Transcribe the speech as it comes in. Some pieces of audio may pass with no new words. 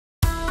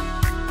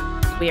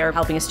We are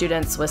helping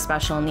students with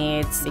special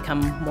needs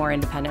become more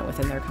independent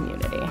within their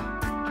community.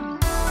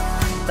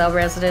 The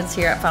residents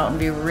here at Fountain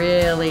View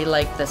really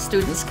like the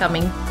students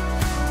coming.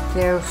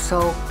 They're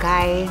so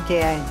kind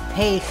and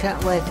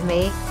patient with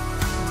me.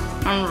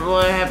 I'm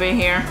really happy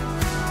here.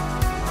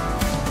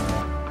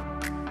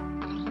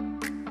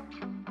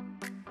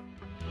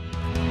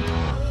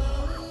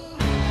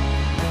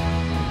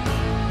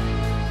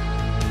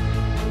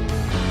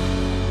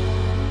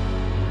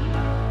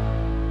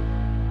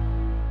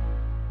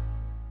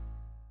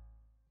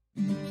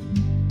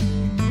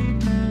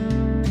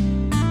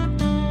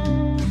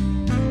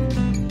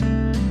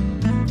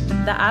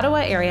 The Ottawa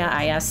Area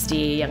ISD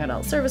Young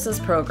Adult Services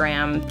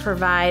Program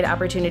provide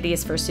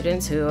opportunities for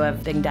students who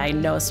have been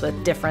diagnosed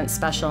with different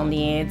special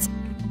needs.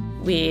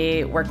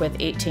 We work with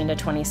 18 to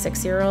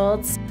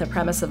 26-year-olds. The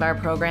premise of our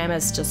program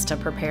is just to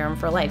prepare them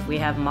for life. We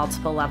have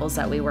multiple levels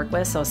that we work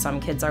with, so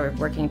some kids are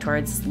working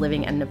towards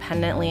living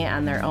independently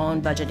on their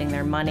own, budgeting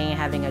their money,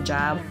 having a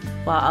job,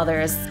 while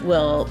others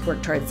will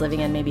work towards living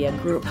in maybe a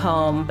group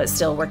home, but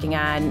still working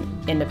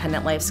on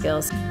independent life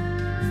skills.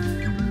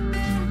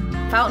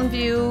 Fountain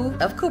View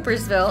of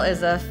Coopersville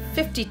is a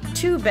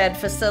 52-bed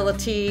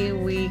facility.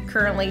 We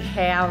currently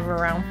have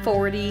around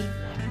 40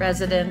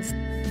 residents,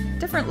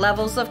 different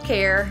levels of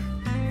care.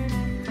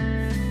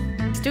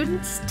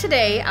 Students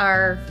today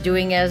are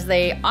doing as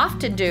they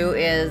often do,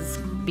 is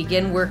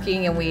begin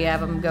working, and we have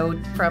them go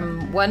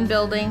from one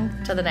building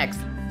to the next,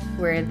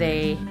 where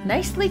they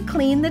nicely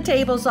clean the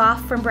tables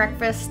off from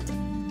breakfast.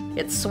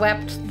 It's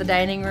swept the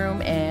dining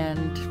room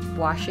and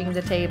washing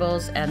the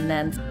tables, and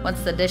then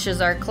once the dishes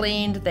are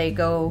cleaned, they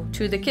go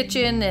to the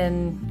kitchen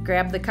and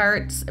grab the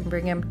carts and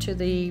bring them to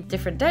the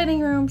different dining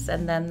rooms,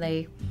 and then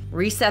they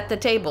reset the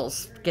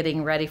tables,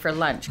 getting ready for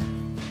lunch.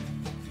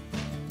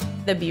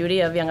 The beauty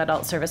of Young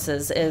Adult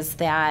Services is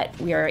that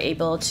we are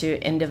able to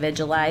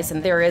individualize,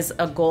 and there is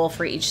a goal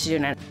for each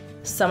student.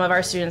 Some of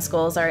our students'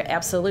 goals are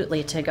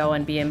absolutely to go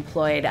and be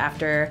employed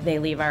after they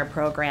leave our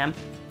program.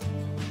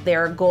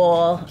 Their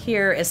goal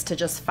here is to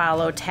just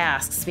follow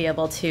tasks, be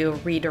able to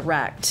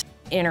redirect,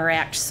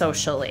 interact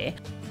socially.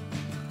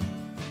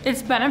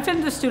 It's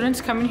benefited the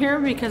students coming here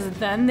because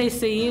then they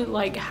see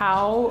like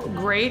how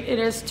great it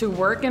is to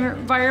work in an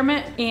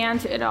environment,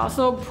 and it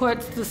also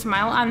puts the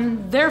smile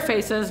on their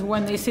faces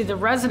when they see the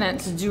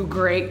residents do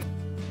great.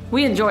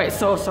 We enjoy it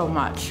so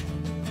much.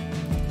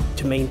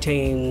 To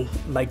maintain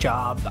my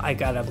job, I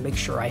gotta make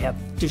sure I have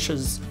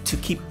dishes to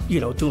keep,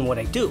 doing what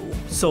I do.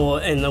 So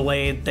in a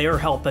way, they're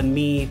helping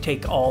me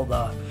take all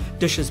the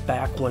dishes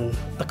back when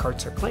the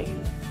carts are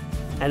clean.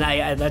 And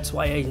that's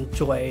why I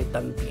enjoy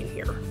them being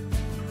here.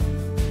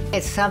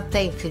 It's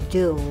something to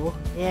do,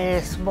 and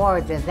it's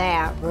more than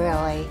that,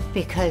 really,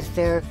 because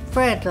they're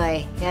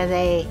friendly and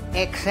they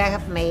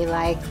accept me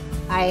like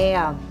I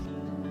am.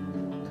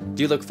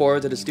 Do you look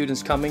forward to the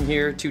students coming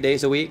here 2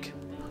 days a week?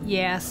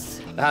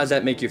 Yes. How does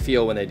that make you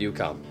feel when they do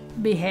come?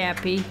 Be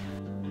happy.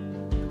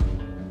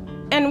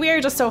 And we are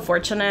just so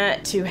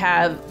fortunate to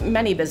have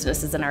many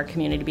businesses in our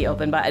community be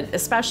open, but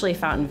especially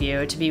Fountain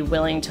View, to be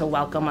willing to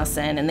welcome us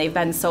in, and they've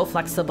been so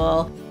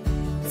flexible.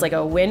 It's like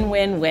a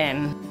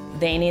win-win-win.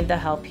 They need the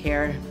help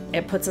here.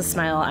 It puts a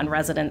smile on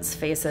residents'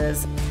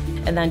 faces,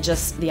 and then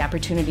just the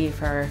opportunity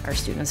for our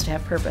students to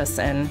have purpose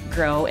and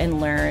grow and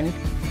learn,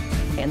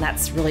 and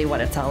that's really what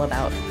it's all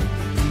about.